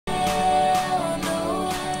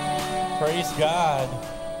Praise God.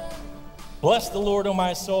 Bless the Lord, O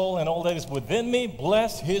my soul, and all that is within me.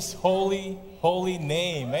 Bless his holy, holy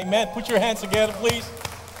name. Amen. Put your hands together, please.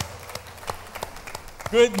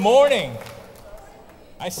 Good morning.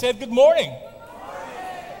 I said good morning.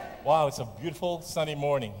 Wow, it's a beautiful Sunday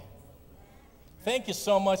morning. Thank you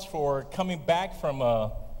so much for coming back from,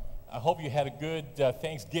 I hope you had a good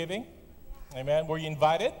Thanksgiving. Amen. Were you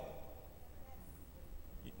invited?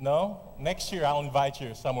 No? Next year I'll invite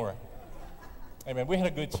you somewhere. Amen. We had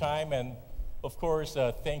a good time, and of course,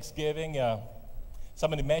 Thanksgiving.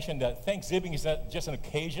 Somebody mentioned that Thanksgiving is not just an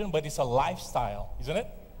occasion, but it's a lifestyle, isn't it?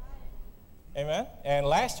 Amen. And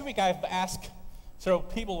last week I've asked several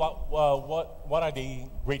people what are they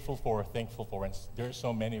grateful for, thankful for, and there's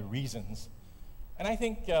so many reasons. And I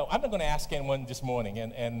think I'm not going to ask anyone this morning,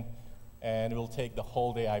 and it will take the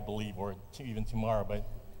whole day, I believe, or even tomorrow. But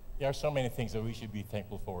there are so many things that we should be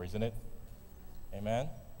thankful for, isn't it? Amen.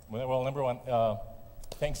 Well, number one,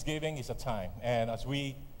 Thanksgiving is a time. And as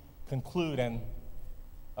we conclude, and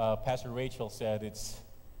Pastor Rachel said it's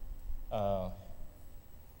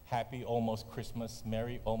happy almost Christmas,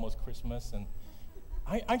 merry almost Christmas. And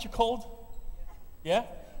aren't you cold? Yeah?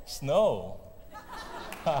 Snow.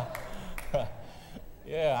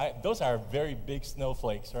 Yeah, those are very big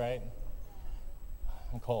snowflakes, right?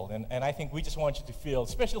 I'm cold. And I think we just want you to feel,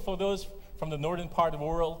 especially for those from the northern part of the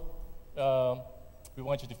world, we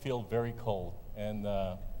want you to feel very cold, and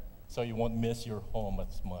so you won't miss your home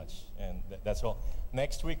as much. And that's all.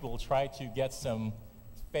 Next week we'll try to get some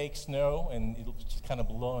fake snow, and it'll just kind of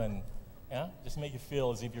blow and just make you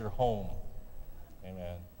feel as if you're home.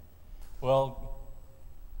 Amen. Well,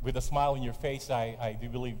 with a smile on your face, I do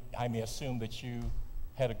believe I may assume that you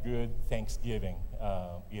had a good Thanksgiving,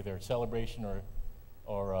 either celebration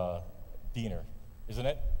or dinner, isn't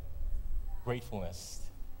it? Gratefulness.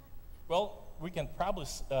 Well, we can probably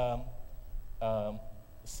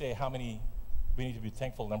say how many we need to be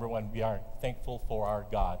thankful. Number one, we are thankful for our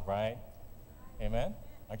God, right? Amen?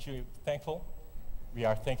 Aren't you thankful? We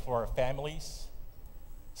are thankful for our families.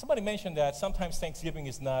 Somebody mentioned that sometimes Thanksgiving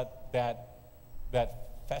is not that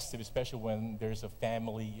festive, especially when there's a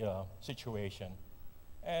family situation.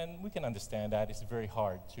 And we can understand that. It's very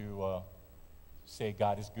hard to say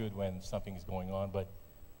God is good when something is going on,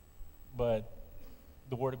 but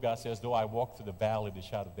the Word of God says, though I walk through the valley of the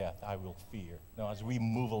shadow of death, I will fear. Now, as we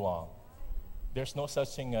move along, there's no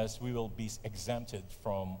such thing as we will be exempted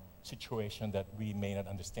from situation that we may not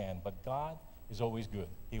understand. But God is always good.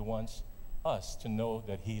 He wants us to know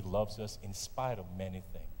that He loves us in spite of many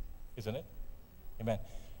things, isn't it? Amen.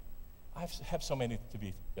 I have so many to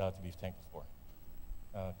be thankful for.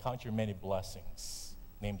 Count your many blessings.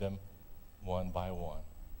 Name them one by one.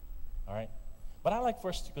 All right? But I'd like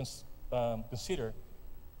first to consider,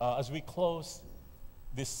 as we close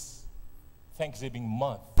this Thanksgiving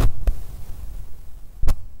month,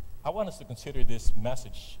 I want us to consider this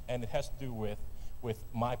message, and it has to do with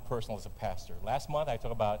my personal as a pastor. Last month, I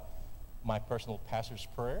talked about my personal pastor's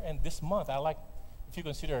prayer, and this month, I like, if you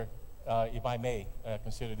consider, if I may,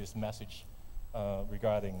 consider this message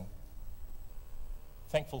regarding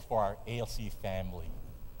thankful for our ALC family.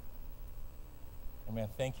 Amen.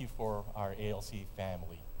 Thank you for our ALC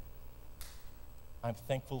family. I'm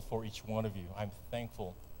thankful for each one of you. I'm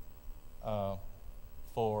thankful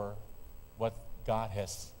for what God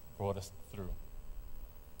has brought us through.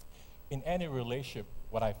 In any relationship,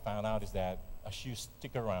 what I found out is that as you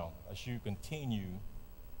stick around, as you continue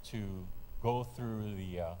to go through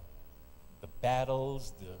the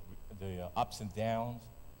battles, the ups and downs,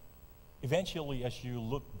 eventually as you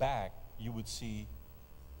look back, you would see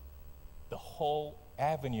the whole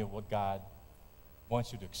avenue of what God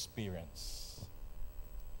wants you to experience.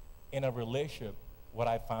 In a relationship, what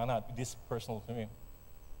I found out, this personal to me,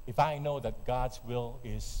 if I know that God's will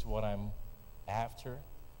is what I'm after,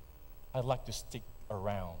 I'd like to stick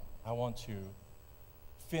around. I want to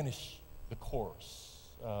finish the course.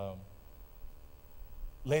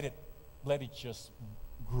 Let it just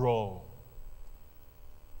grow.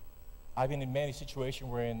 I've been in many situations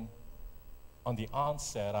wherein on the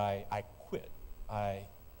onset I quit. I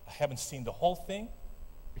haven't seen the whole thing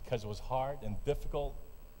because it was hard and difficult.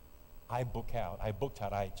 I booked out.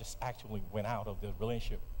 I just actually went out of the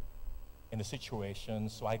relationship in the situation,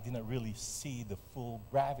 so I didn't really see the full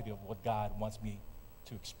gravity of what God wants me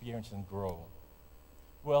to experience and grow.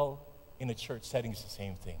 Well, in a church setting, it's the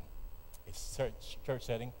same thing. It's church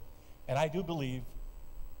setting, and I do believe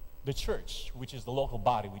the church, which is the local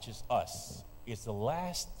body, which is us, is the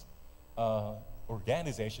last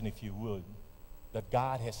organization, if you would, that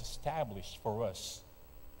God has established for us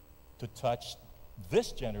to touch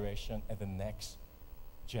this generation and the next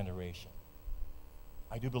generation.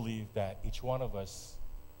 I do believe that each one of us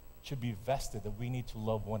should be vested that we need to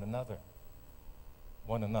love one another.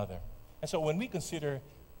 One another. And so when we consider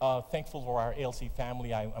thankful for our ALC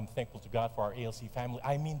family, I'm thankful to God for our ALC family.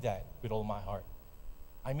 I mean that with all my heart.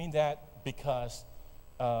 I mean that because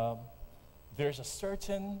there's a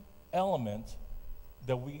certain element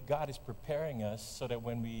that God is preparing us so that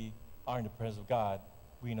when we are in the presence of God,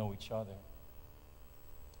 we know each other.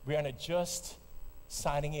 We are not just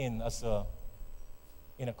signing in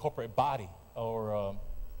in a corporate body or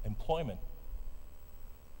employment.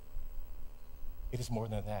 It is more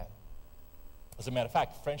than that. As a matter of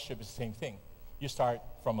fact, friendship is the same thing. You start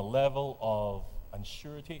from a level of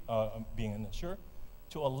unsurety, being unsure,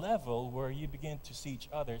 to a level where you begin to see each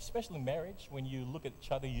other, especially in marriage. When you look at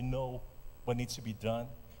each other, you know what needs to be done.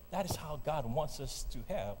 That is how God wants us to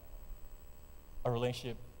have a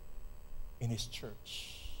relationship in His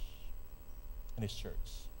church. In His church.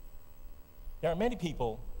 There are many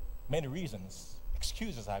people, many reasons,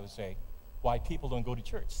 excuses I would say, why people don't go to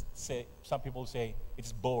church. Some people say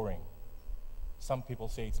it's boring. Some people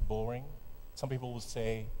say it's boring. Some people will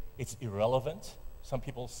say it's irrelevant. Some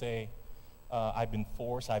people say I've been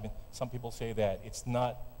forced. Some people say that it's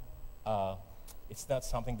not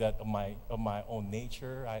something that of my own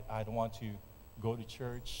nature. I don't want to go to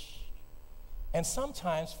church. And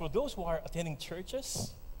sometimes for those who are attending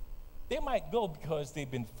churches, they might go because they've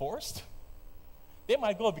been forced. They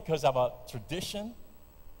might go because of a tradition.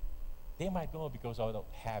 They might go because of a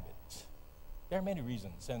habit. There are many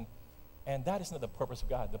reasons, and that is not the purpose of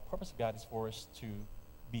God. The purpose of God is for us to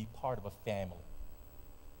be part of a family.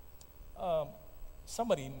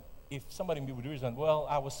 If somebody would reason, well,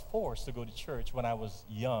 I was forced to go to church when I was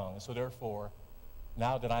young, so therefore,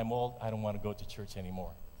 now that I'm old, I don't want to go to church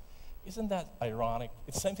anymore. Isn't that ironic?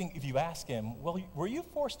 It's the same thing if you ask him, well, were you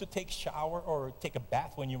forced to take a shower or take a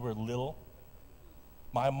bath when you were little?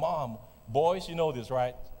 My mom, boys, you know this,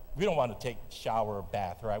 right? We don't want to take a shower or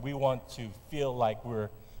bath, right? We want to feel like we're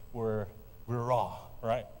raw,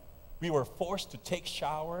 right? We were forced to take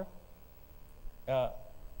shower.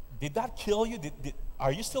 Did that kill you?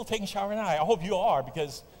 Are you still taking shower now? I hope you are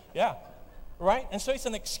because, yeah, right? And so it's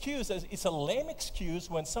an excuse. It's a lame excuse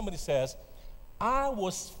when somebody says, I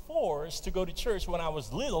was forced to go to church when I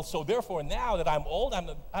was little, so therefore now that I'm old,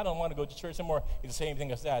 I don't want to go to church anymore. It's the same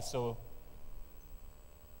thing as that. So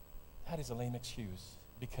that is a lame excuse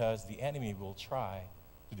because the enemy will try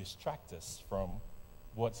to distract us from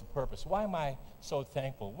what's the purpose. Why am I so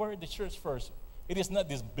thankful? We're at the church first. It is not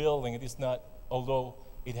this building. It is not, although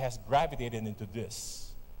it has gravitated into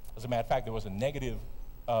this. As a matter of fact, there was a negative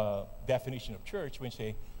definition of church when you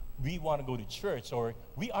say, we want to go to church, or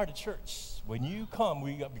we are the church. When you come,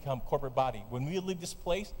 we become corporate body. When we leave this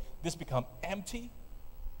place, this become empty.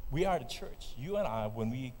 We are the church. You and I,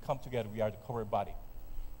 when we come together, we are the corporate body.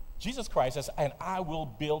 Jesus Christ says, and I will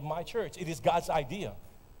build my church. It is God's idea.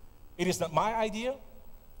 It is not my idea.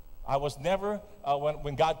 I was never,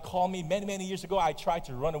 when God called me many, many years ago, I tried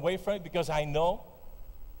to run away from it because I know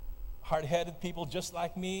hard-headed people just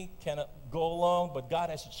like me cannot go along, but God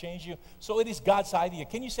has to change you. So it is God's idea.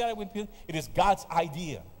 Can you say that with people? It is God's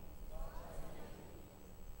idea.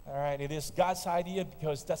 All right, it is God's idea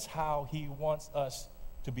because that's how He wants us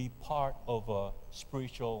to be part of a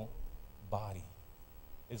spiritual body.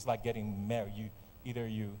 It's like getting married. Either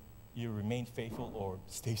you remain faithful or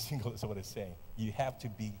stay single is what it's saying. You have to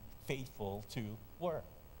be faithful to work.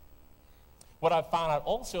 What I found out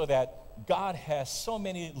also that God has so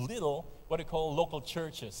many little, what they call local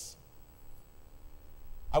churches.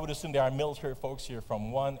 I would assume there are military folks here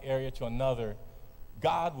from one area to another.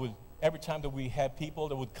 God would, every time that we have people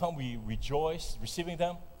that would come, we rejoice receiving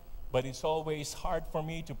them. But it's always hard for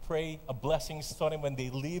me to pray a blessing starting when they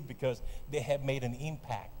leave because they have made an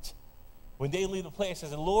impact. When they leave the place, I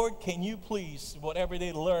say, Lord, can you please, whatever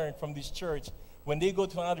they learn from this church, when they go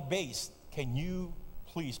to another base, can you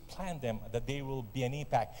please plan them that they will be an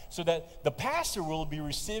impact so that the pastor will be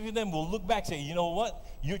receiving them, will look back and say, you know what?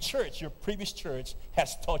 Your church, your previous church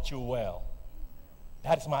has taught you well.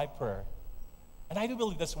 That is my prayer. And I do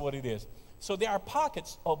believe that's what it is. So there are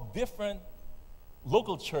pockets of different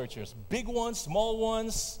local churches, big ones, small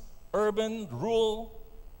ones, urban, rural,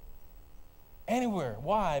 anywhere.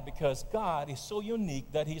 Why? Because God is so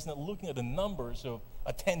unique that He's not looking at the numbers of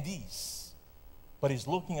attendees, but He's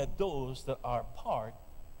looking at those that are part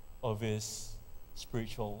of His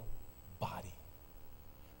spiritual body.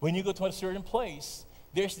 When you go to a certain place,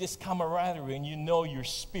 there's this camaraderie, and you know your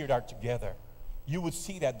spirit are together. You would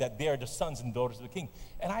see that they are the sons and daughters of the King.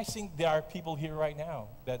 And I think there are people here right now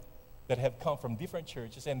that have come from different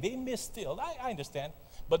churches, and they miss still. I understand.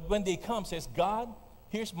 But when they come, says, God,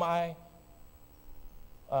 Here's my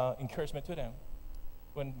encouragement to them.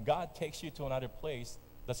 When God takes you to another place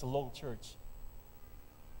that's a local church,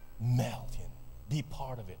 melt in. Be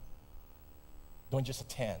part of it. Don't just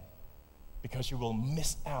attend, because you will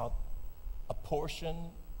miss out a portion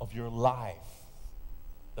of your life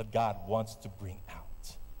that God wants to bring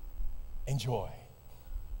out. Enjoy.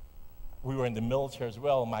 We were in the military as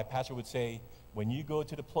well. My pastor would say, when you go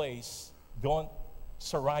to the place, don't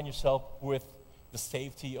surround yourself with the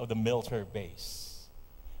safety of the military base.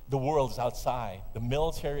 The world is outside. The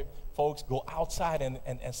military folks go outside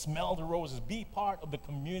and smell the roses. Be part of the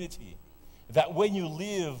community. That when you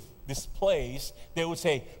leave this place, they would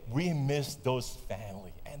say, we miss those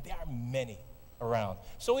family. And there are many around.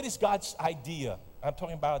 So it is God's idea. I'm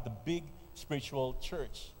talking about the big spiritual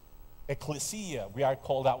church. Ecclesia, we are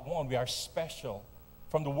called out one. We are special.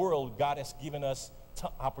 From the world, God has given us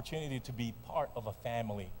opportunity to be part of a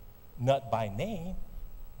family. Not by name,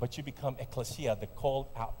 but you become ecclesia, the called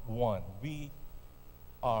out one. We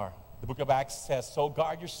are. The book of Acts says, so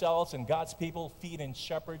guard yourselves and God's people, feed and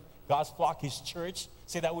shepherd God's flock, his church.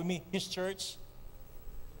 Say that with me, his church.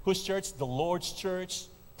 Whose church? The Lord's church,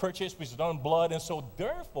 purchased with his own blood. And so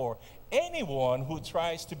therefore, anyone who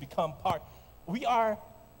tries to become part, we are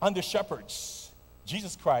under shepherds.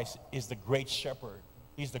 Jesus Christ is the great shepherd.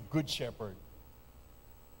 He's the good shepherd.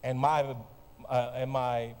 And my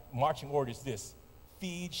marching order is this: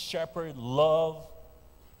 feed, shepherd, love,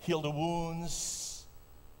 heal the wounds,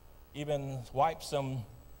 even wipe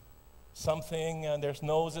something on their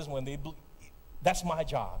noses when they bleed. That's my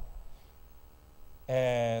job.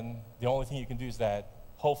 And the only thing you can do is that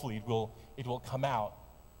hopefully it will come out.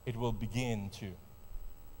 It will begin to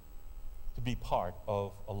be part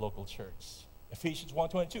of a local church. Ephesians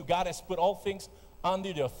 1:22, God has put all things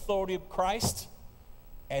under the authority of Christ,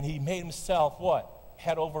 and he made himself what?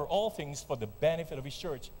 Head over all things for the benefit of his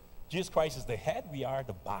church. Jesus Christ is the head, we are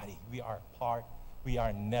the body. We are part, we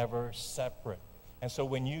are never separate. And so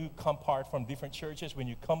when you come apart from different churches, when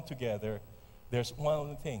you come together, there's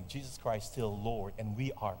one thing: Jesus Christ is still Lord, and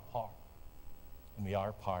we are part. And we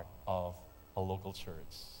are part of a local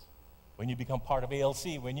church. When you become part of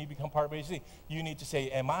ALC, when you become part of ALC, you need to say,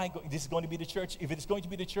 this is going to be the church? If it is going to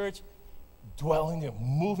be the church, dwell in it,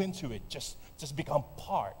 move into it. Just become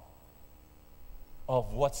part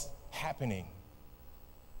of what's happening,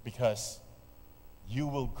 because you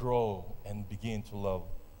will grow and begin to love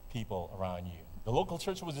people around you. The local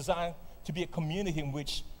church was designed to be a community in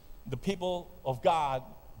which the people of God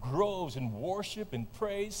grows in worship and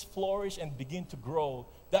praise, flourish, and begin to grow.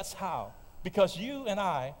 That's how. Because you and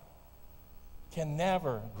I can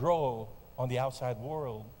never grow on the outside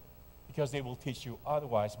world, because they will teach you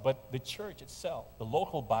otherwise. But the church itself, the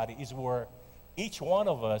local body, is where each one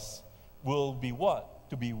of us will be what?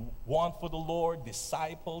 To be one for the Lord,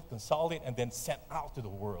 discipled, consolidated, and then sent out to the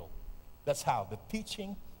world. That's how.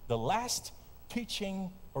 The last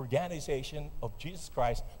teaching organization of Jesus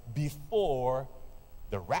Christ before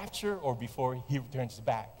the rapture or before he returns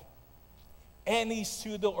back. Any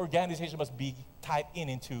pseudo organization must be tied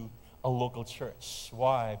into a local church.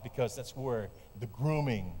 Why? Because that's where the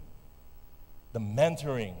grooming, the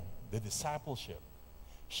mentoring, the discipleship.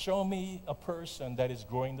 Show me a person that is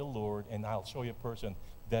growing the Lord, and I'll show you a person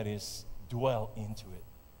that is dwell into it.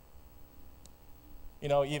 You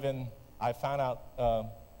know, even I found out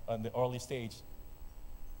on the early stage,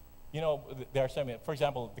 you know, there are so many. For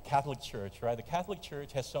example, the Catholic Church, right? The Catholic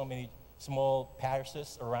Church has so many small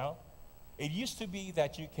parishes around. It used to be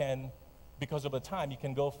that you can, because of the time, you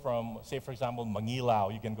can go from, say, for example,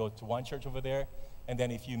 Mangilao. You can go to one church over there, and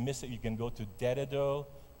then if you miss it, you can go to Dededo,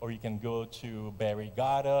 or you can go to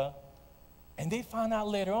Barrigada. And they found out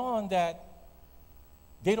later on that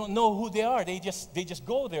they don't know who they are. They just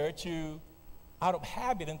go there out of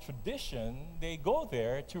habit and tradition, they go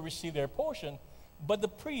there to receive their portion. But the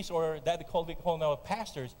priests, or that they call now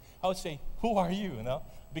pastors, I would say, who are you,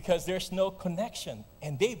 Because there's no connection.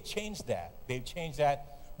 And they've changed that. They've changed that,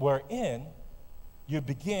 wherein you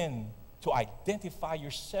begin to identify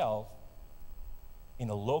yourself in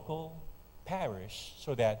a local parish,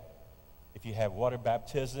 so that if you have water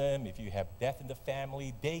baptism, if you have death in the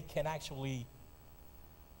family, they can actually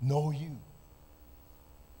know you.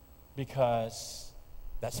 Because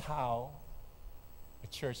that's how a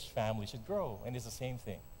church family should grow, and it's the same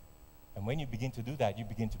thing. And when you begin to do that, you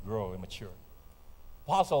begin to grow and mature.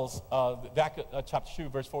 Apostles, back chapter 2,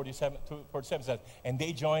 verse 47 says, and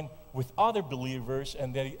they joined with other believers,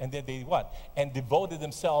 and then they what? And devoted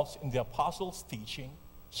themselves in the apostles' teaching,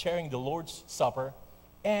 sharing the Lord's Supper,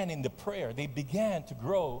 and in the prayer, they began to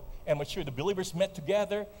grow and mature. The believers met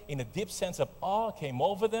together in a deep sense of awe came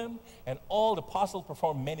over them, and all the apostles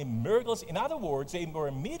performed many miracles. In other words, they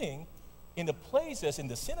were meeting in the places, in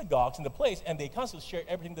the synagogues, in the place, and they constantly shared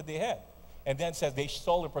everything that they had. And then it says they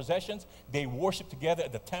sold their possessions, they worshiped together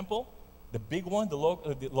at the temple, the big one, the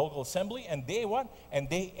local assembly, and they what? And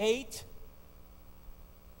they ate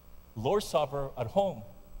Lord's Supper at home.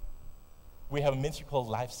 We have a ministry called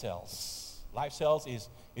Life Cells. Life Cells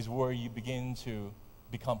is where you begin to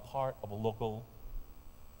become part of a local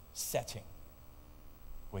setting.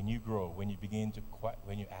 When you grow, when you begin to,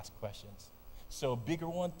 when you ask questions. So a bigger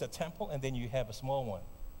one, the temple, and then you have a small one.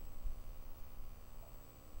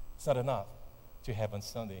 It's not enough to have on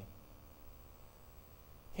Sunday.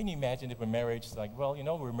 Can you imagine if a marriage is like, well,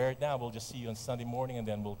 we're married now, we'll just see you on Sunday morning, and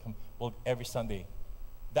then we'll every Sunday.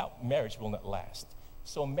 That marriage will not last.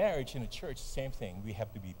 So marriage in the church, same thing. We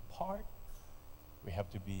have to be part. We have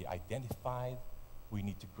to be identified. We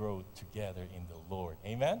need to grow together in the Lord.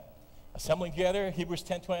 Amen? Assembling together, Hebrews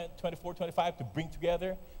 10, 24, 25, to bring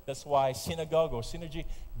together. That's why synagogue or synergy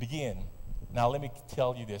begin. Now let me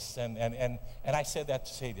tell you this, and I said that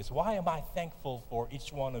to say this. Why am I thankful for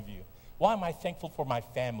each one of you? Why am I thankful for my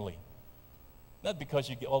family? Not because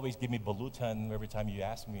you always give me balutan every time you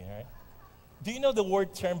ask me, right? Do you know the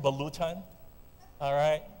term balutan? All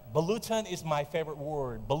right? Balutan is my favorite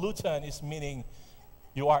word. Balutan is meaning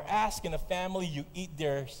you are asking a family, you eat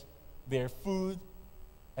their food,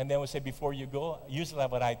 and then we say before you go, usually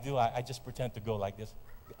what I do, I just pretend to go like this.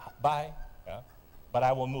 Bye. Yeah. But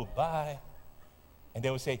I will move. Bye. And they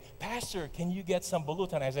would say, Pastor, can you get some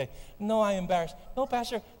balutan? I say, no, I'm embarrassed. No,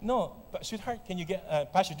 Pastor, no. Sweetheart, can you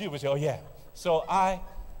get, Pastor D would say, oh, yeah. So I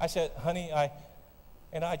said, honey, I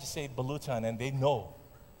just say balutan, and they know.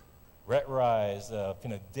 Red rice,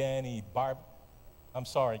 Danny, Barb. I'm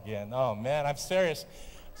sorry again. Oh, man, I'm serious.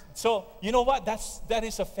 So, you know what? That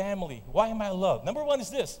is a family. Why am I loved? Number one is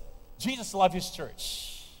this. Jesus loved his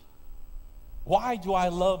church. Why do I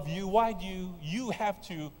love you? Why do you have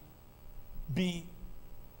to be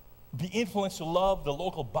influenced to love the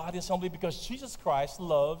local body assembly? Because Jesus Christ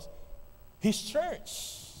loves his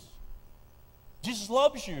church. Jesus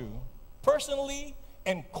loves you. Personally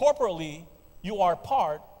and corporately, you are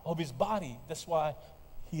part of his body. That's why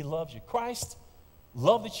he loves you. Christ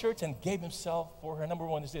loved the church and gave himself for her. Number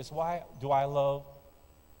one is this. Why do I love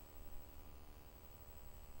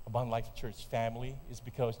Abundant Life Church family? Is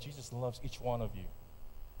because Jesus loves each one of you.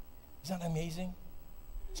 Isn't that amazing?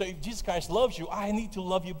 So if Jesus Christ loves you, I need to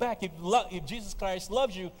love you back. If Jesus Christ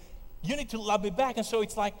loves you, you need to love me back. And so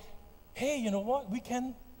it's like, hey, you know what? We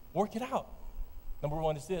can work it out. Number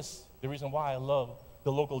one is this. The reason why I love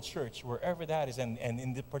the local church, wherever that is, and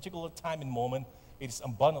in the particular time and moment, it is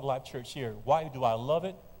Abundant Life Church here. Why do I love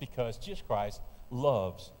it? Because Jesus Christ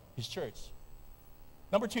loves his church.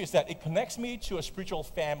 Number two is that it connects me to a spiritual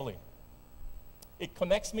family. It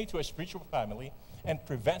connects me to a spiritual family and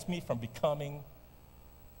prevents me from becoming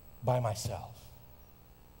by myself.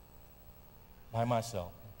 By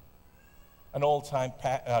myself. An old-time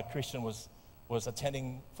Christian was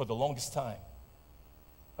attending for the longest time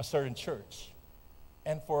a certain church.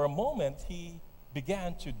 And for a moment, he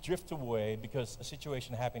began to drift away because a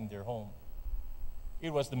situation happened in their home.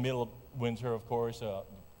 It was the middle of winter, of course. The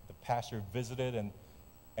pastor visited,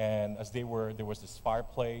 and as they were, there was this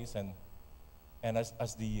fireplace, and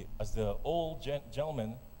as the old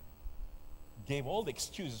gentleman gave all the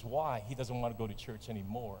excuses why he doesn't want to go to church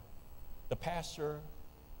anymore, the pastor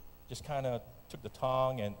just kind of took the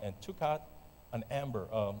tongue and took out an ember,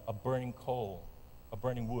 a burning coal, a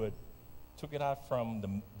burning wood, took it out from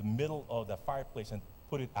the middle of the fireplace and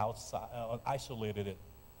put it outside, isolated it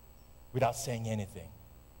without saying anything.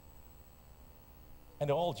 And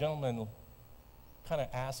the old gentleman kind of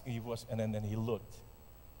asked if he was, and then he looked.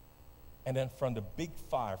 And then from the big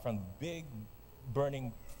fire, from the big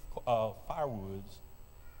burning firewoods,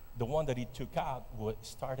 the one that he took out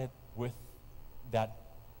started with that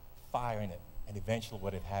fire in it. And eventually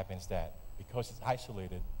what it happens is that because it's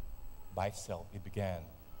isolated by itself, it began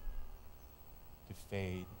to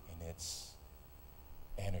fade in its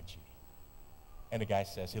energy. And the guy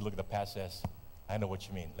says, he looked at the pastor and says, I know what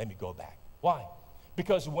you mean. Let me go back. Why?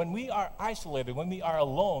 Because when we are isolated, when we are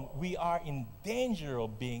alone, we are in danger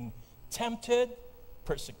of being tempted,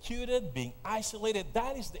 persecuted, being isolated.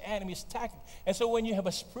 That is the enemy's tactic. And so when you have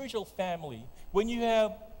a spiritual family, when you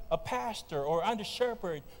have a pastor or under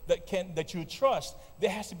shepherd that you trust, there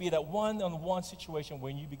has to be that one-on-one situation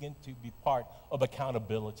when you begin to be part of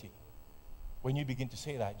accountability. When you begin to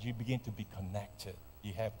say that, you begin to be connected.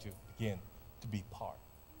 You have to begin to be part.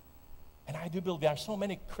 And I do believe there are so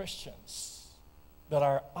many Christians that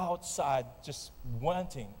are outside just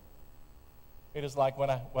wanting. It is like when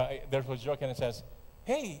there was a joke and it says,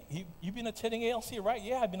 hey, you've been attending ALC, right?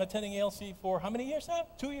 Yeah, I've been attending ALC for how many years now?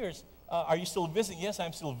 2 years. Are you still visiting? Yes,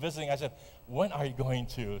 I'm still visiting. I said, when are you going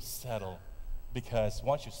to settle? Because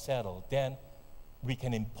once you settle, then we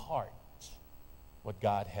can impart what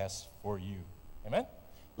God has for you. Amen?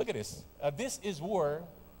 Look at this. This is where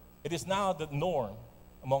it is now the norm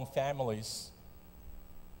among families.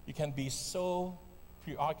 You can be so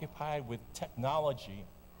preoccupied with technology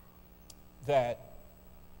that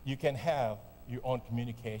you can have your own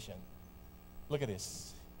communication. Look at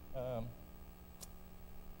this.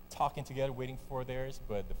 Talking together, waiting for theirs,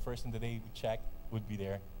 but the first thing that they would check would be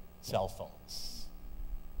their cell phones.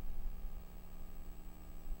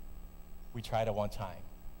 We tried it one time.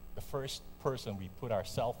 The first person we put our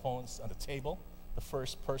cell phones on the table, the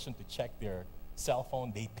first person to check their cell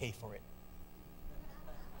phone, they pay for it.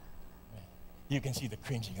 You can see the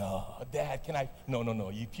cringing. Oh, Dad, can I? No.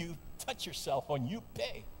 If you touch your cell phone, you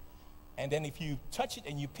pay. And then if you touch it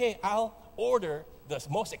and you pay, I'll order the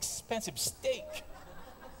most expensive steak.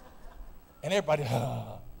 And everybody,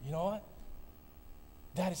 you know what?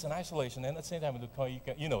 That is an isolation. And at the same time,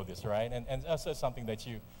 you know this, right? And that's something that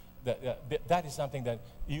that is something that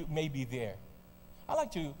you may be there. I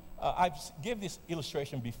like to, I've given this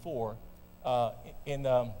illustration before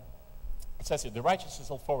it says here, the righteous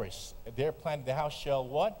shall flourish. They're planted, the house shall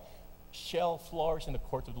what? Shall flourish in the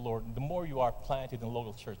court of the Lord. The more you are planted in the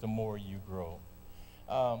local church, the more you grow.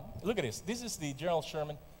 Look at this. This is the General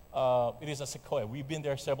Sherman. It is a sequoia. We've been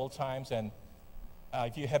there several times, and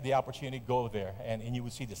if you have the opportunity, go there, and you will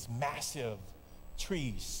see this massive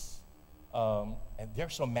trees, and they're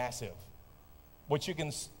so massive. What you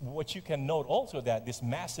can note also that this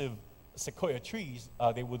massive sequoia trees,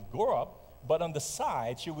 they would grow up, but on the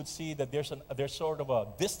sides you would see that there's sort of a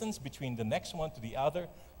distance between the next one to the other,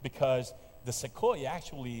 because the sequoia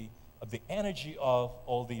actually, the energy of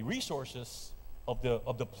all the resources of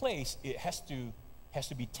the place, it has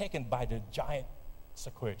to be taken by the giant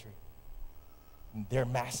sequoia tree. They're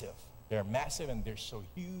massive. They're massive and they're so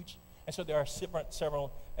huge. And so there are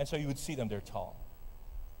several, and so you would see them, they're tall.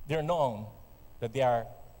 They're known that they are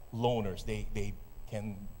loners. They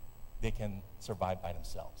can survive by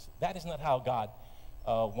themselves. That is not how God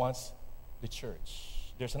wants the church.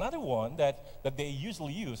 There's another one that they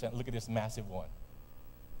usually use, and look at this massive one.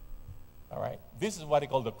 All right? This is what they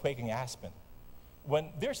call the quaking aspen. When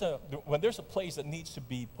there's a place that needs to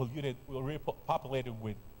be polluted, repopulated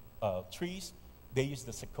with trees, they use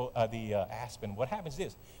the aspen. What happens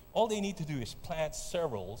is, all they need to do is plant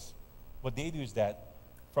severals. What they do is that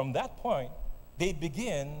from that point,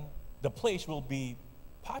 the place will be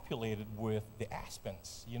populated with the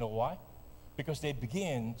aspens. You know why? Because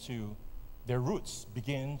their roots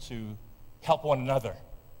begin to help one another.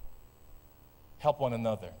 Help one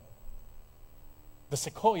another. The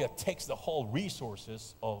sequoia takes the whole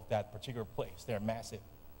resources of that particular place. They're massive,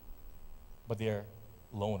 but they're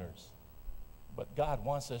loners. But God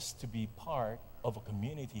wants us to be part of a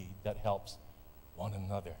community that helps one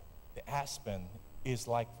another. The aspen is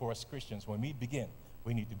like for us Christians, when we begin,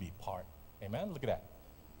 we need to be part. Amen? Look at that.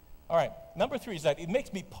 All right, number 3 is that it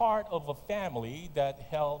makes me part of a family that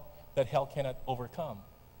hell cannot overcome.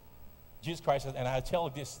 Jesus Christ says, and I tell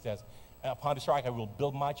you this, says, upon this rock I will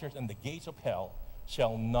build my church, and the gates of hell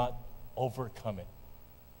shall not overcome it.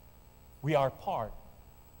 We are part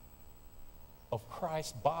of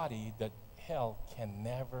Christ's body that hell can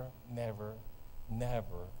never, never,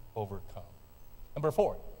 never overcome. Number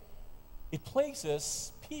 4, it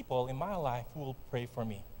places people in my life who will pray for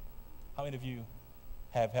me. How many of you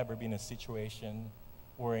have ever been in a situation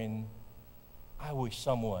wherein I wish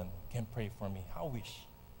someone can pray for me? I wish.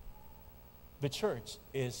 The church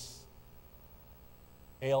is,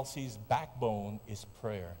 ALC's backbone is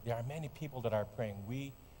prayer. There are many people that are praying.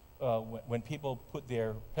 When people put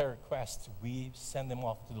their prayer requests, we send them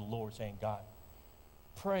off to the Lord saying, God,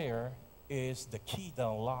 prayer is the key that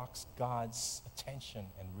unlocks God's attention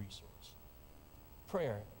and resource.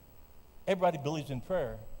 Prayer. Everybody believes in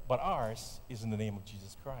prayer, but ours is in the name of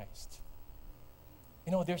Jesus Christ.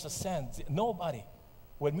 You know, there's a sense, nobody,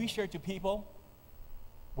 when we share to people,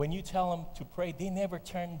 when you tell them to pray, they never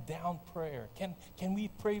turn down prayer. Can we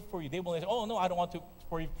pray for you? They will say, oh, no, I don't want to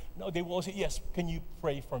pray. No, they will say, yes, can you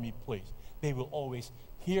pray for me, please? They will always,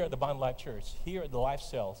 here at the Bond Life Church, here at the Life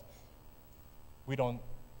Cells, we don't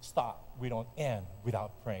stop, we don't end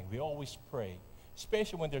without praying. We always pray,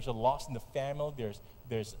 especially when there's a loss in the family,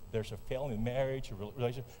 there's a failing in marriage, a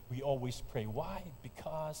relationship. We always pray. Why?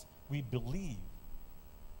 Because we believe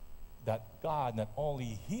that God not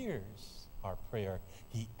only hears our prayer,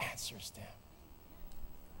 He answers them.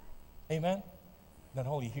 Amen? Not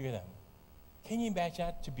only hear them. Can you imagine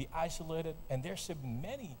that, to be isolated? And there's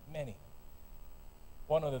many, many.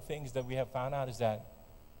 One of the things that we have found out is that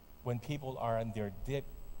when people are in their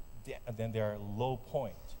then their low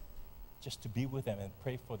point, just to be with them and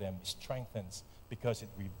pray for them strengthens, because it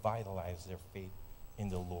revitalizes their faith in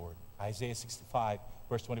the Lord. Isaiah 65,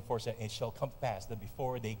 verse 24 says, "It shall come to pass that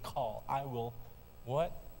before they call, I will,"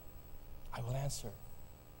 what? "I will answer."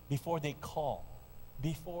 Before they call,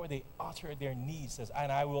 before they utter their needs, says,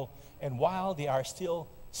 "And I will, and while they are still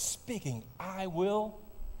speaking, I will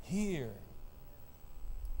hear."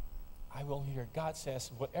 I will hear. God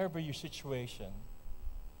says, whatever your situation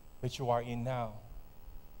that you are in now,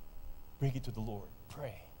 bring it to the Lord.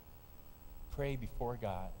 Pray. Pray before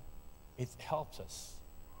God. It helps us.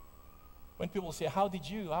 When people say, how do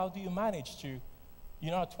you manage to,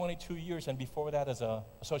 22 years and before that as an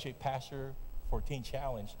associate pastor for Teen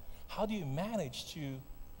Challenge, how do you manage to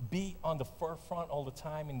be on the forefront all the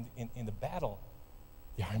time in the battle?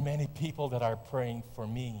 There are many people that are praying for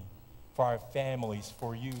me, for our families,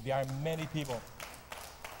 for you. There are many people.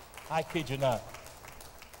 I kid you not.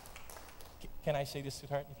 Can I say this,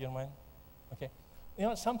 sweetheart, if you don't mind? Okay.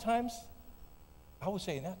 Sometimes, I would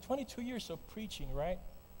say, now 22 years of preaching, right?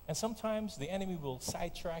 And sometimes the enemy will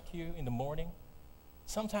sidetrack you in the morning.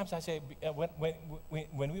 Sometimes I say,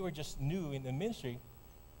 when we were just new in the ministry,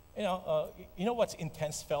 you know what's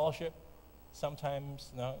intense fellowship?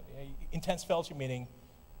 Sometimes, intense fellowship meaning,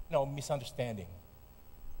 misunderstanding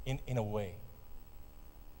in a way.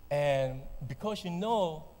 And because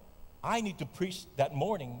I need to preach that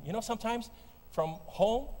morning, sometimes from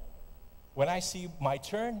home, when I see my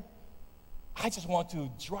turn, I just want to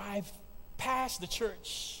drive past the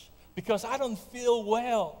church because I don't feel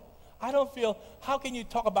well. I don't feel, how can you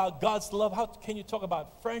talk about God's love? How can you talk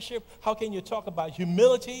about friendship? How can you talk about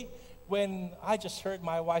humility when I just hurt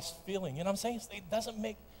my wife's feeling? You know what I'm saying? It doesn't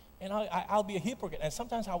make, I'll be a hypocrite. And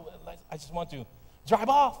sometimes I just want to drive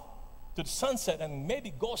off to the sunset and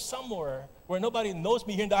maybe go somewhere where nobody knows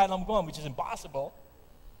me here in the island I'm going, which is impossible.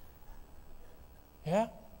 Yeah?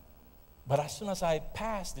 But as soon as I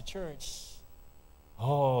pass the church,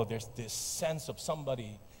 there's this sense of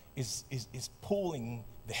somebody is pulling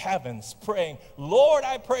the heavens, praying, Lord,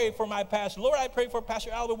 I pray for my pastor. Lord, I pray for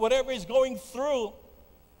Pastor Albert, whatever he's going through.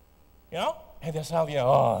 And there's how,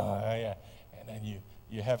 yeah. And then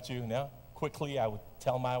you have to, quickly I would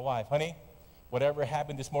tell my wife, honey, whatever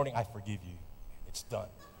happened this morning, I forgive you. It's done.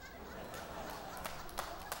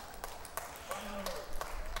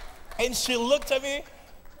 And she looked at me,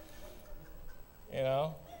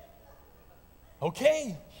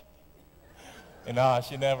 okay. And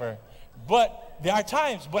she never. But there are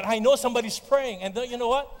times, but I know somebody's praying, and you know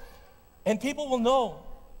what? And people will know.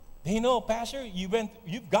 They know, Pastor, you've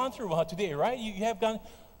gone through today, right? You have gone.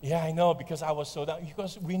 Yeah, I know, because I was so down.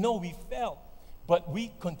 Because we know we fell. But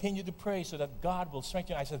we continue to pray so that God will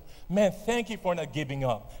strengthen you. I said, man, thank you for not giving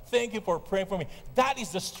up. Thank you for praying for me. That is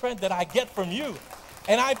the strength that I get from you.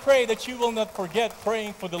 And I pray that you will not forget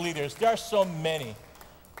praying for the leaders. There are so many.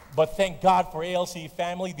 But thank God for ALC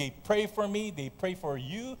family. They pray for me. They pray for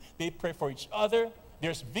you. They pray for each other.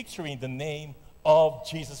 There's victory in the name of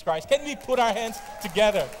Jesus Christ. Can we put our hands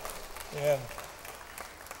together? Yeah.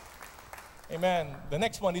 Amen. The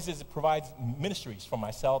next one is it provides ministries for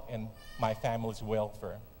myself and my family's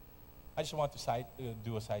welfare. I just want to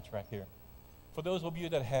do a sidetrack here. For those of you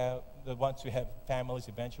that want to have families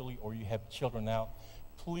eventually, or you have children now,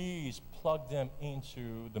 please plug them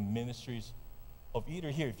into the ministries of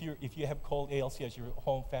either here. If you have called ALC as your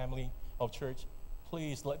home family of church,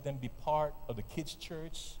 please let them be part of the kids'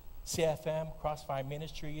 church, CFM, Crossfire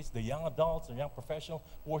Ministries, the young adults, the young professional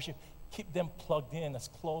worship. Keep them plugged in as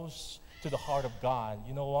close to the heart of God.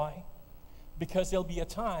 You know why? Because there'll be a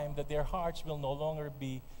time that their hearts will no longer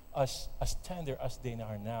be as tender as they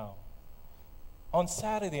are now. On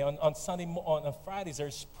Saturday, on Sunday, on Fridays,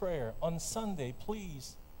 there's prayer. On Sunday,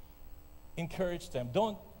 please encourage them.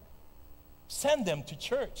 Don't send them to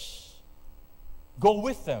church. Go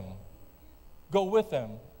with them. Go with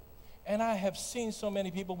them. And I have seen so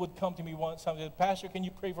many people would come to me once and say, Pastor, can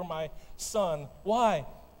you pray for my son? Why?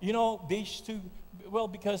 They used to,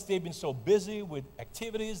 because they've been so busy with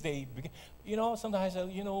activities. Sometimes I say,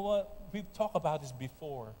 you know what? We've talked about this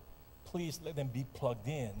before. Please let them be plugged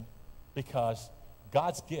in, because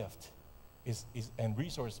God's gift and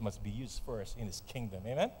resources must be used first in His kingdom.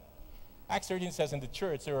 Amen? Acts 13 says in the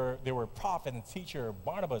church there were prophet and teacher,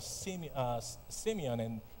 Barnabas, Simeon,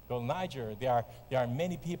 and Niger. There are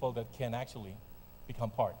many people that can actually become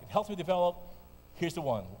part. It helps me develop, here's the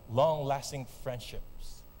one, long-lasting friendships.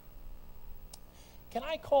 Can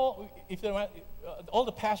I call, if you don't mind, all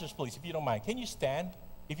the pastors, please, if you don't mind, can you stand?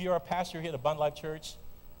 If you're a pastor here at Abundant Life Church,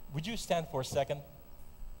 would you stand for a second?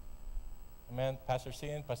 Amen. Pastor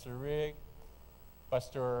Sin, Pastor Rick,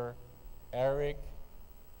 Pastor Eric,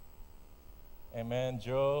 amen,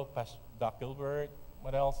 Joe, Pastor Doc Gilbert,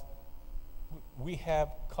 what else? We have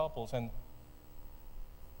couples and,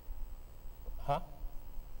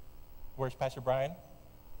 Where's Pastor Brian?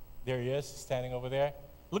 There he is, standing over there.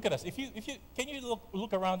 Look at us. Can you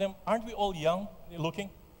look around them? Aren't we all young looking?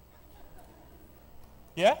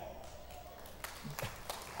 Yeah?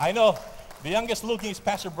 I know. The youngest looking is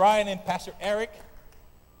Pastor Brian and Pastor Eric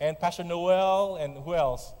and Pastor Noel and who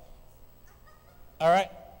else? All right.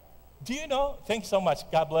 Do you know? Thanks so much.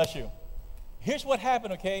 God bless you. Here's what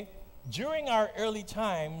happened, okay? During our early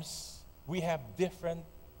times, we have different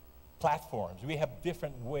platforms. We have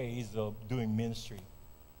different ways of doing ministry.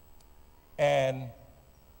 And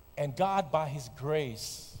God, by His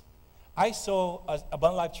grace, I saw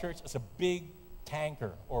Abundant Life Church as a big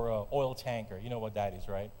tanker or an oil tanker. You know what that is,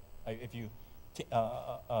 right? If you,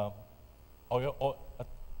 oil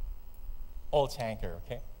tanker,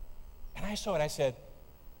 okay? And I saw it. I said,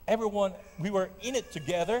 everyone, we were in it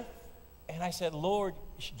together. And I said, Lord,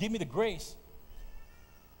 give me the grace.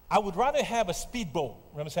 I would rather have a speedboat. You know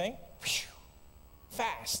what I'm saying?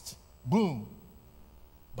 Fast. Boom.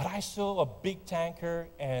 But I saw a big tanker,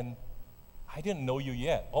 and I didn't know you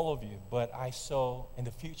yet, all of you, but I saw in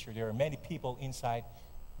the future there are many people inside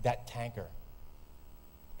that tanker.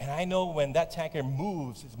 And I know when that tanker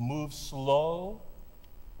moves, it moves slow.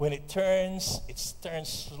 When it turns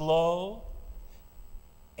slow.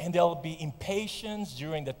 And there'll be impatience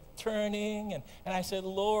during the turning. And I said,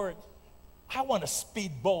 Lord, I want a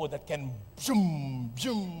speedboat that can zoom,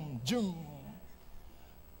 zoom, zoom.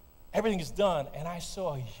 Everything is done, and I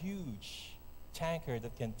saw a huge tanker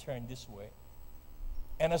that can turn this way.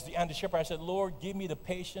 And as the under shepherd, I said, Lord, give me the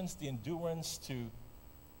patience, the endurance to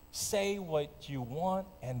say what you want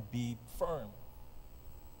and be firm.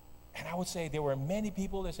 And I would say there were many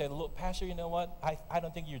people that said, look, Pastor, you know what? I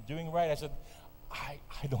don't think you're doing right. I said, I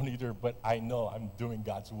don't either, but I know I'm doing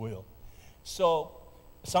God's will. So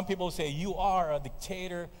some people say, you are a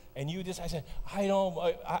dictator, and you this. I said,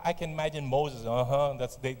 I can imagine Moses.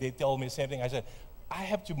 They told me the same thing. I said, I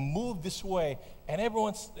have to move this way. And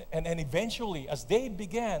and eventually, as they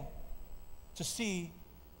began to see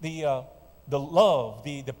the love,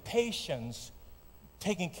 the patience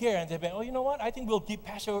taking care, and they've been, oh, you know what? I think we'll give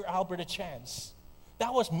Pastor Albert a chance.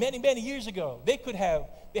 That was many, many years ago. They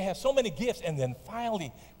have so many gifts. And then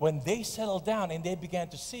finally, when they settled down and they began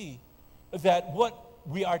to see that what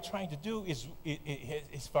we are trying to do is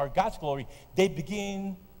for God's glory, they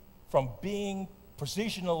begin from being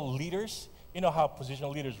positional leaders. You know how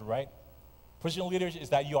positional leaders are, right? Positional leaders is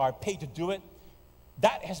that you are paid to do it.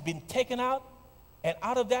 That has been taken out, and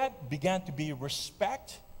out of that began to be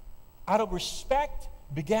respect. Out of respect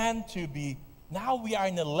began to be, now we are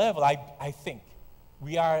in a level, I think,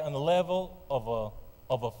 we are on a level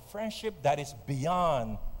of a friendship that is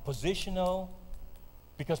beyond positional,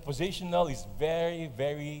 because positional is very,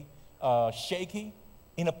 very shaky,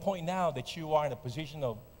 in a point now that you are in a position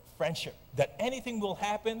of friendship, that anything will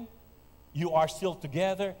happen, you are still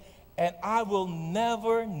together, and I will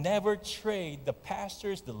never, never trade the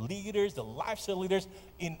pastors, the leaders, the lifestyle leaders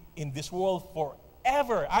in this world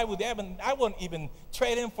forever. I won't even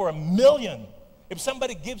trade them for $1 million. If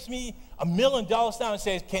somebody gives me $1 million now and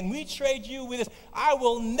says, can we trade you with this? I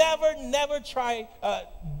will never, never trade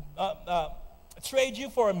you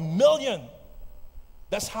for $1 million.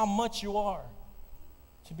 That's how much you are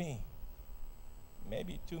to me.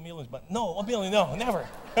 Maybe 2 million, but no, $1 million, no, never.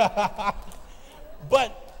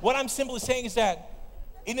 But what I'm simply saying is that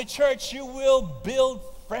in the church, you will build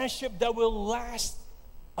friendship that will last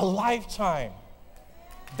a lifetime.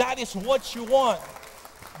 That is what you want.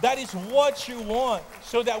 That is what you want,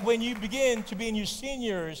 so that when you begin to be in your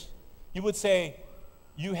seniors, you would say,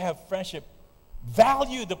 you have friendship.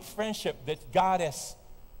 Value the friendship that God has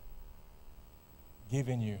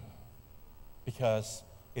given you, because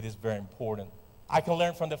it is very important. I can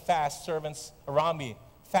learn from the fast servants around me.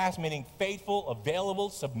 Fast meaning faithful, available,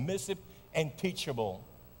 submissive, and teachable.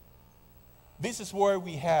 This is where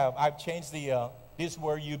I've changed this is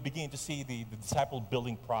where you begin to see the disciple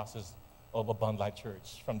building process of Abundant Life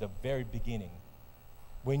Church from the very beginning.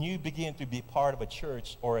 When you begin to be part of a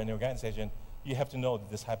church or an organization, you have to know the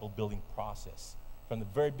disciple building process. From the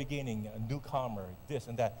very beginning, a newcomer, this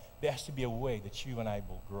and that, there has to be a way that you and I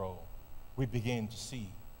will grow. We begin to see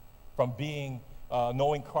from being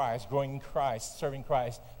knowing Christ, growing in Christ, serving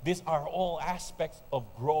Christ. These are all aspects of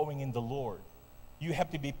growing in the Lord. You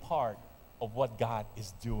have to be part of what God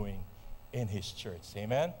is doing in His church.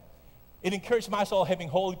 Amen? It encouraged my soul having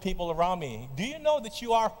holy people around me. Do you know that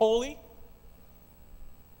you are holy?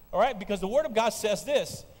 All right? Because the Word of God says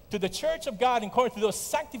this, to the church of God in Corinth, to those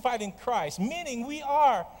sanctified in Christ, meaning we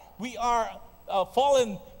are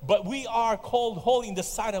fallen, but we are called holy in the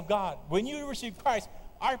sight of God. When you receive Christ,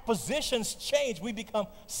 our positions change. We become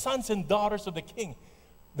sons and daughters of the King.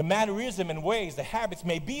 The mannerism and ways, the habits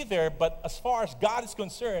may be there, but as far as God is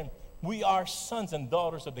concerned, we are sons and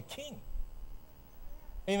daughters of the King.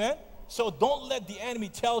 Amen? So don't let the enemy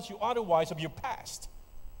tell you otherwise of your past.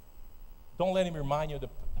 Don't let him remind you of the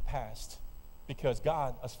past. Because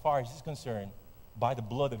God, as far as He's concerned, by the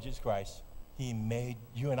blood of Jesus Christ, He made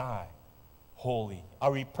you and I holy.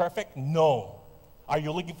 Are we perfect? No. Are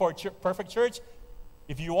you looking for a perfect church?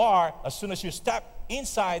 If you are, as soon as you step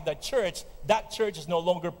inside that church is no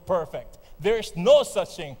longer perfect. There is no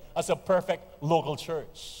such thing as a perfect local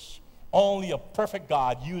church. Only a perfect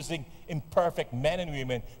God using imperfect men and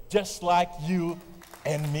women just like you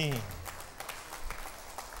and me.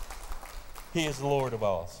 He is Lord of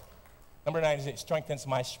all. Number 9 is it strengthens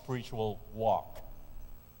my spiritual walk.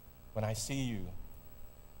 When I see you,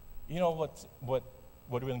 you know what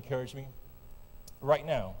will encourage me? Right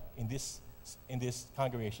now, in this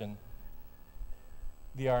congregation,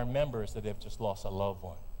 there are members that have just lost a loved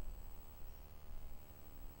one.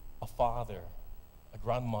 A father, a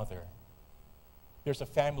grandmother. There's a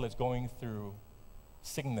family that's going through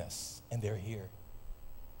sickness, and they're here.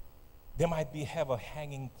 They might have a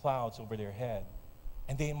hanging clouds over their head,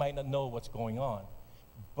 and they might not know what's going on,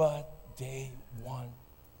 but they want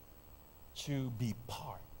to be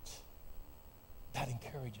part. That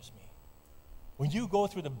encourages me. When you go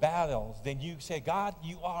through the battles, then you say, God,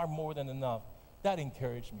 you are more than enough. That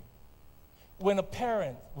encouraged me. When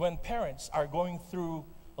parents are going through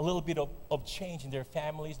a little bit of change in their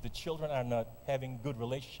families, the children are not having good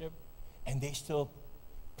relationship, and they still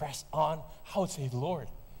press on, I would say, Lord,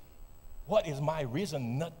 what is my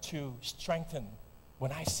reason not to strengthen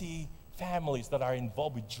when I see families that are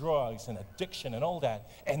involved with drugs and addiction and all that,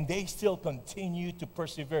 and they still continue to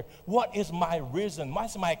persevere? What is my reason?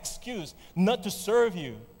 What's my excuse not to serve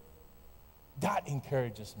you? That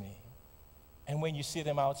encourages me. And when you see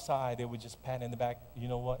them outside, they would just pat in the back, you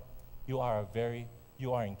know what? You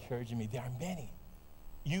are encouraging me. There are many.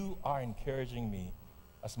 You are encouraging me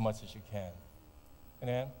as much as you can.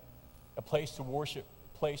 Amen? A place to worship,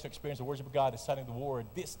 a place to experience the worship of God is studying the Word.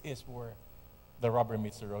 This is where the rubber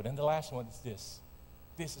meets the road. And the last one is this.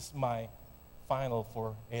 This is my final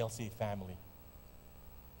for ALC family.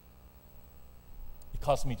 It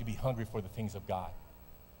causes me to be hungry for the things of God.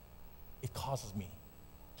 It causes me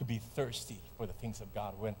to be thirsty for the things of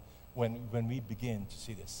God. When we begin to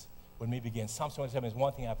see this, when we begin, Psalm 27 is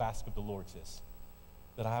one thing I've asked of the Lord, is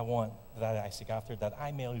that I seek after, that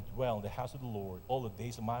I may dwell in the house of the Lord all the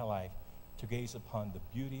days of my life, to gaze upon the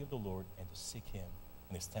beauty of the Lord and to seek Him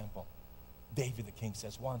in His temple. David the king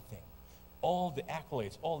says one thing. All the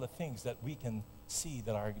accolades, all the things that we can see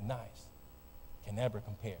that are nice can never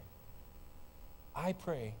compare. I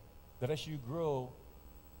pray that as you grow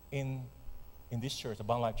in this church, a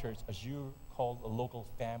Abundant Life Church, as you're called a local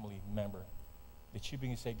family member, that you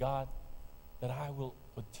begin to say, God, that I will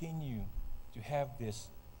continue to have this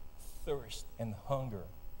thirst and hunger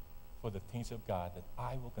for the things of God, that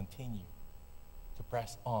I will continue to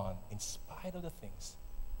press on in spite of the things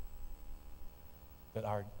that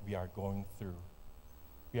we are going through.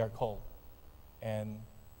 We are called, and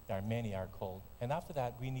there are many are called. And after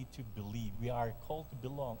that, we need to believe. We are called to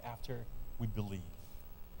belong after we believe.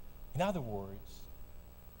 In other words,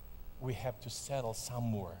 we have to settle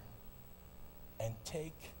somewhere and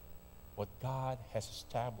take what God has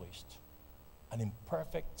established, an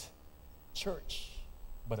imperfect church,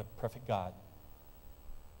 but a perfect God.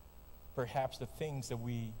 Perhaps the things that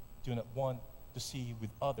we do not want to see with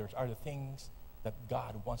others are the things that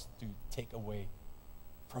God wants to take away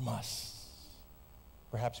from us.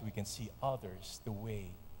 Perhaps we can see others the way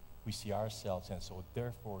we see ourselves, and so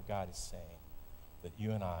therefore God is saying that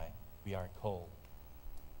you and I, we are called.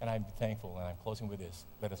 And I'm thankful, and I'm closing with this.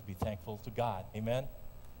 Let us be thankful to God. Amen?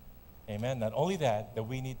 Amen. Not only that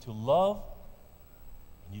we need to love,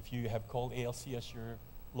 and if you have called ALC as your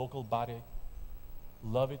local body,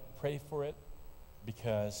 love it, pray for it,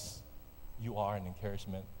 because you are an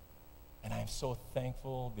encouragement. And I'm so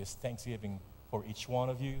thankful this Thanksgiving for each one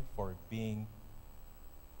of you for being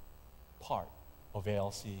part of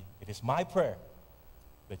ALC. It is my prayer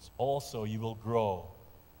that also you will grow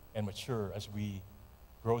and mature as we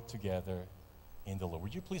grow together in the Lord.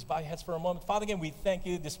 Would you please bow your heads for a moment? Father, again, we thank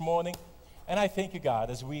you this morning. And I thank you,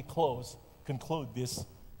 God, as we conclude this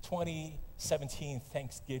 20 17th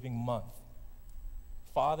Thanksgiving month.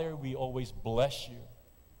 Father, we always bless you.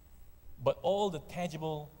 But all the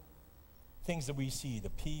tangible things that we see, the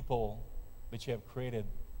people that you have created,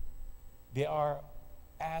 they are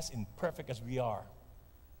as imperfect as we are.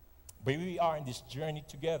 But we are in this journey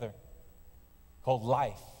together called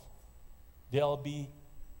life. There'll be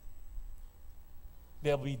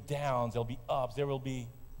downs, there'll be ups, there will be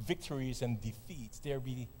victories and defeats, there'll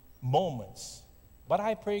be moments. But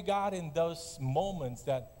I pray, God, in those moments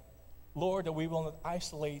that, Lord, that we will not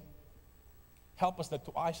isolate, help us not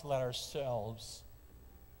to isolate ourselves,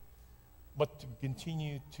 but to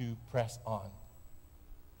continue to press on.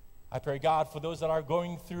 I pray, God, for those that are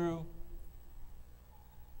going through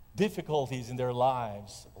difficulties in their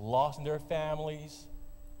lives, loss in their families,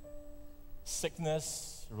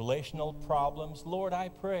 sickness, relational problems. Lord, I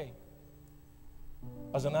pray,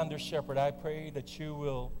 as an under shepherd, I pray that you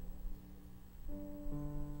will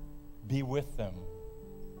be with them.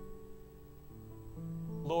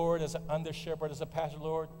 Lord, as an under shepherd, as a pastor,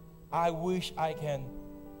 Lord, I wish I can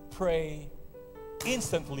pray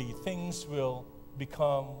instantly things will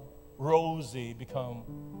become rosy, become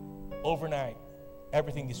overnight.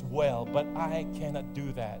 Everything is well, but I cannot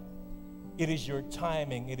do that. It is your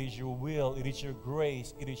timing, it is your will, it is your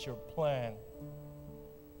grace, it is your plan.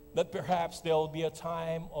 That perhaps there will be a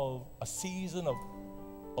time of a season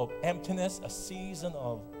of emptiness, a season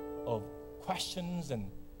of questions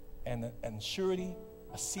and surety,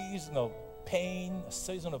 a season of pain, a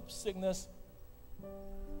season of sickness.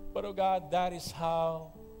 But oh God, that is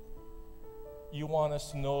how you want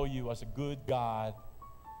us to know you as a good God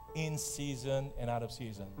in season and out of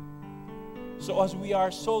season. So as we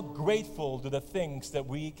are so grateful to the things that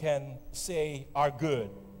we can say are good,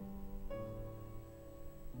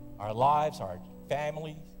 our lives, our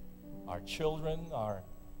families, our children, our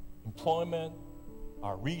employment,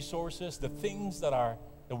 our resources, the things that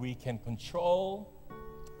we can control.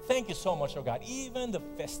 Thank you so much, oh God. Even the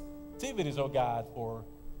festivities, oh God, for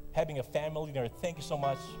having a family dinner. Thank you so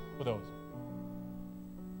much for those.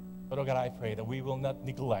 But oh God, I pray that we will not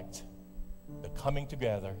neglect the coming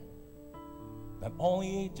together. Not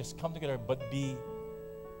only just come together, but be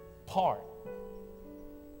part,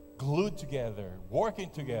 glued together, working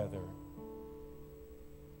together.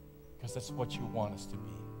 Because that's what you want us to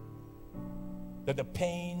be. That the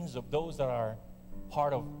pains of those that are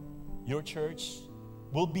part of your church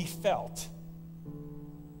will be felt,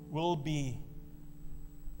 will be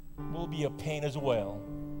a pain as well,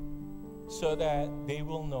 so that they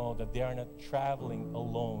will know that they are not traveling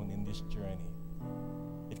alone in this journey.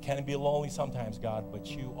 It can be lonely sometimes, God, but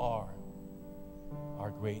you are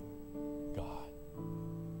our great God.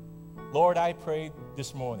 Lord, I pray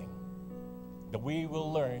this morning that we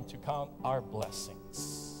will learn to count our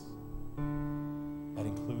blessings. That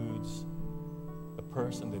includes the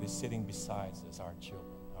person that is sitting beside us, our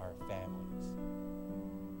children, our families.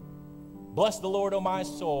 Bless the Lord, O my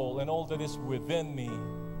soul, and all that is within me.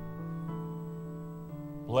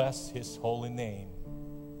 Bless his holy name.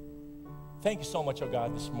 Thank you so much, oh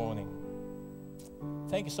God, this morning.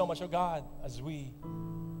 Thank you so much, oh God, as we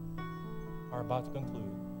are about to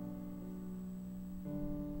conclude.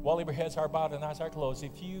 While your heads are bowed and eyes are closed,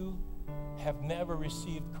 if you have never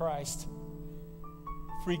received Christ's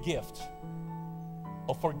free gift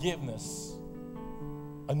of forgiveness,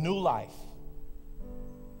 a new life,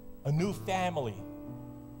 a new family,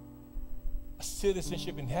 a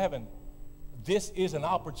citizenship in heaven, this is an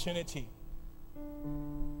opportunity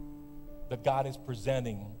that God is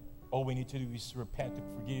presenting. All we need to do is repent,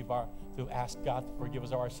 to ask God to forgive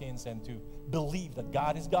us our sins, and to believe that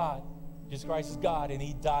God is God, Jesus Christ is God, and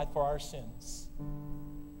he died for our sins.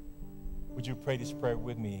 Would you pray this prayer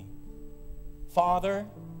with me? Father,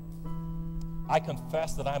 I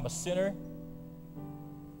confess that I'm a sinner,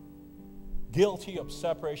 guilty of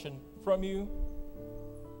separation from you.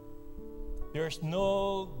 There's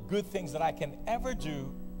no good things that I can ever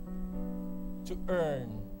do to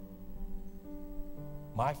earn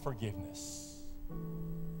my forgiveness.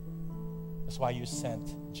 That's why you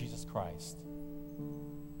sent Jesus Christ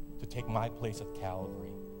to take my place at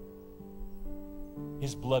Calvary.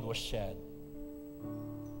 His blood was shed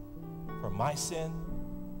for my sin,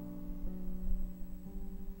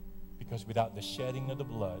 because without the shedding of the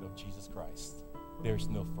blood of Jesus Christ, there's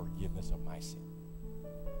no forgiveness of my sin.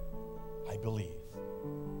 I believe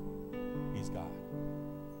he's God.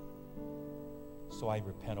 So I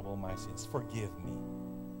repent of all my sins. Forgive me.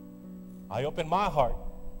 I open my heart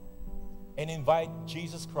and invite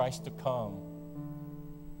Jesus Christ to come.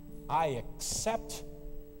 I accept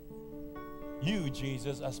you,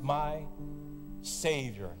 Jesus, as my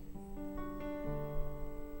Savior.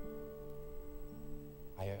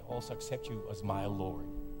 I also accept you as my Lord.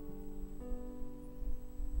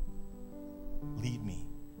 Lead me.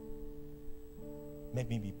 Make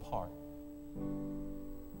me be part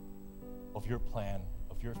of your plan,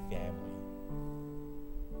 of your family.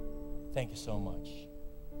 Thank you so much.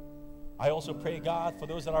 I also pray, God, for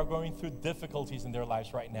those that are going through difficulties in their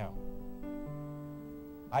lives right now.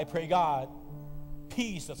 I pray, God,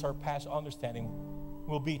 peace that surpasses understanding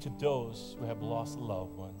will be to those who have lost a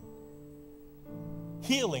loved one.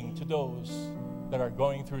 Healing to those that are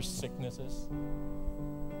going through sicknesses.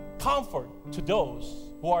 Comfort to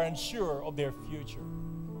those who are unsure of their future.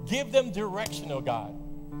 Give them direction, oh God,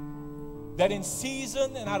 that in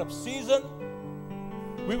season and out of season,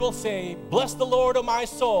 we will say, bless the Lord, O my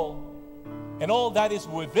soul, and all that is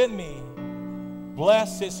within me.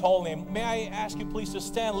 Bless his holy name. May I ask you please to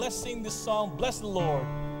stand. Let's sing this song, Bless the Lord,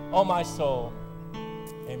 O my soul.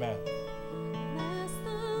 Amen. Bless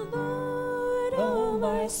the Lord, O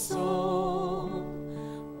my soul,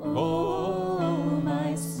 O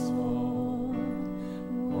my soul.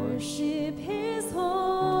 Worship his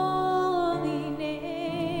holy name.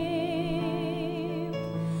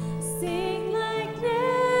 Sing like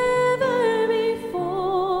never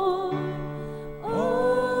before,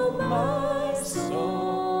 O my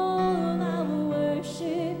soul. I'll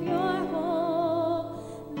worship your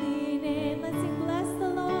holy name. Let's sing, bless the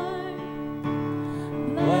Lord.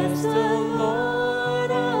 Bless the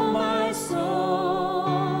Lord, O my soul,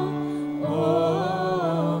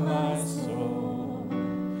 O my soul.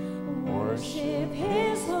 Worship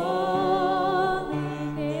his holy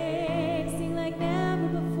name. Sing like never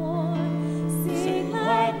before. Sing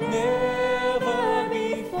like never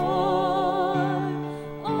before.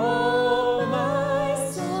 Oh, my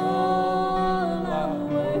soul, I'll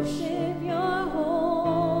worship your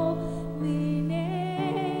holy name.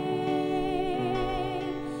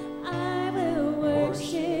 I will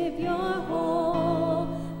worship your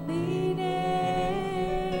holy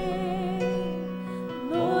name.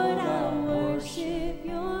 Lord, I'll worship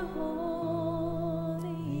your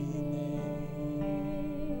holy name.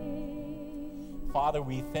 Father,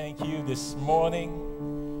 we thank you this morning.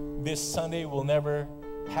 This Sunday will never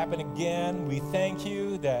happen again. We thank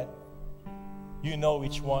you that you know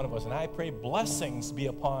each one of us. And I pray blessings be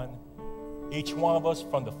upon each one of us,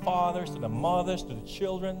 from the fathers to the mothers to the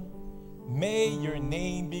children. May your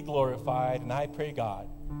name be glorified. And I pray, God,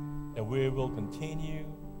 that we will continue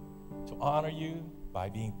to honor you by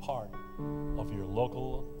being part of your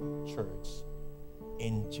local church.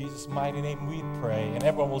 In Jesus' mighty name we pray. And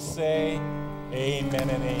everyone will say, amen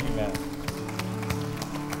and amen.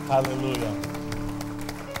 Hallelujah.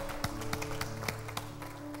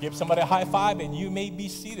 Give somebody a high five and you may be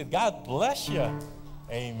seated. God bless you.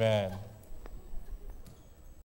 Amen.